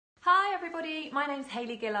everybody, my name's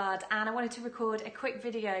Hayley Gillard and I wanted to record a quick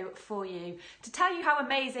video for you to tell you how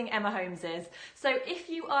amazing Emma Holmes is. So if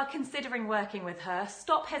you are considering working with her,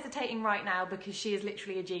 stop hesitating right now because she is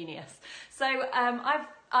literally a genius. So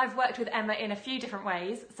I've worked with Emma in a few different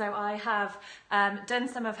ways. So I have done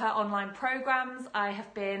some of her online programs. I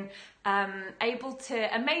have been able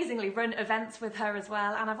to amazingly run events with her as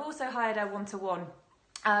well, and I've also hired her one-to-one.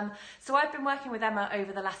 So I've been working with Emma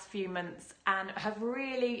over the last few months and have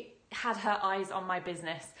really had her eyes on my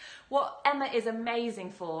business. What Emma is amazing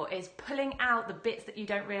for is pulling out the bits that you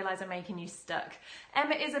don't realise are making you stuck.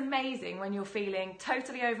 Emma is amazing when you're feeling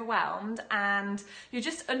totally overwhelmed and you're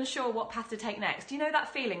just unsure what path to take next. Do you know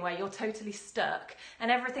that feeling where you're totally stuck and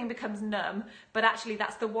everything becomes numb, but actually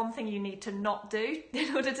that's the one thing you need to not do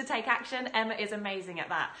in order to take action? Emma is amazing at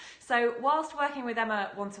that. So whilst working with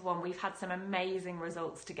Emma one-to-one, we've had some amazing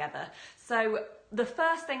results together. So the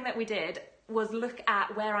first thing that we did was look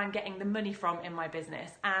at where I'm getting the money from in my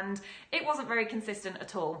business, and it wasn't very consistent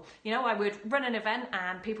at all. You know, I would run an event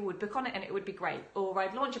and people would book on it and it would be great, or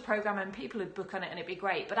I'd launch a program and people would book on it and it'd be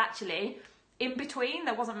great, but actually in between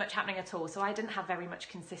there wasn't much happening at all, so I didn't have very much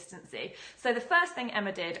consistency. So the first thing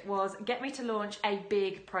Emma did was get me to launch a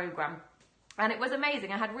big program. And it was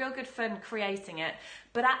amazing. I had real good fun creating it,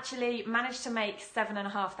 but actually managed to make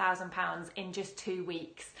 £7,500 in just 2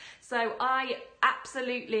 weeks. So I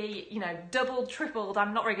absolutely, doubled, tripled.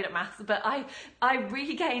 I'm not very good at maths, but I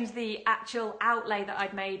regained the actual outlay that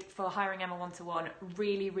I'd made for hiring Emma one-to-one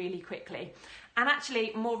really, really quickly. And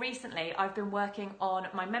actually, more recently, I've been working on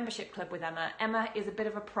my membership club with Emma. Emma is a bit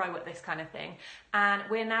of a pro at this kind of thing. And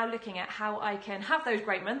we're now looking at how I can have those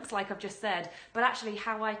great months, like I've just said, but actually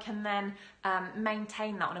how I can then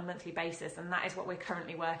maintain that on a monthly basis. And that is what we're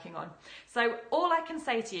currently working on. So all I can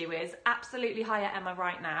say to you is absolutely hire Emma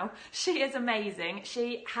right now. She is amazing.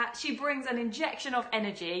 She brings an injection of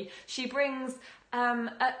energy. She brings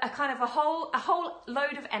a whole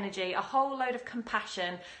load of energy, a whole load of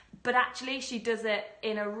compassion, but actually she does it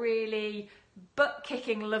in a really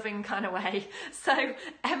butt-kicking, loving kind of way. So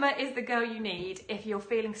Emma is the girl you need if you're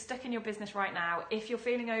feeling stuck in your business right now, if you're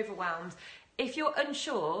feeling overwhelmed, if you're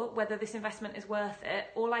unsure whether this investment is worth it.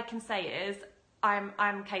 All I can say is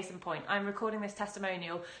I'm case in point. I'm recording this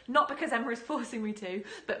testimonial, not because Emma is forcing me to,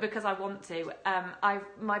 but because I want to.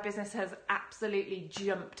 My business has absolutely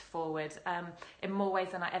jumped forward in more ways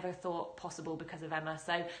than I ever thought possible because of Emma.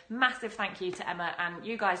 So massive thank you to Emma, and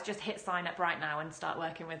you guys just hit sign up right now and start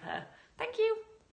working with her. Thank you.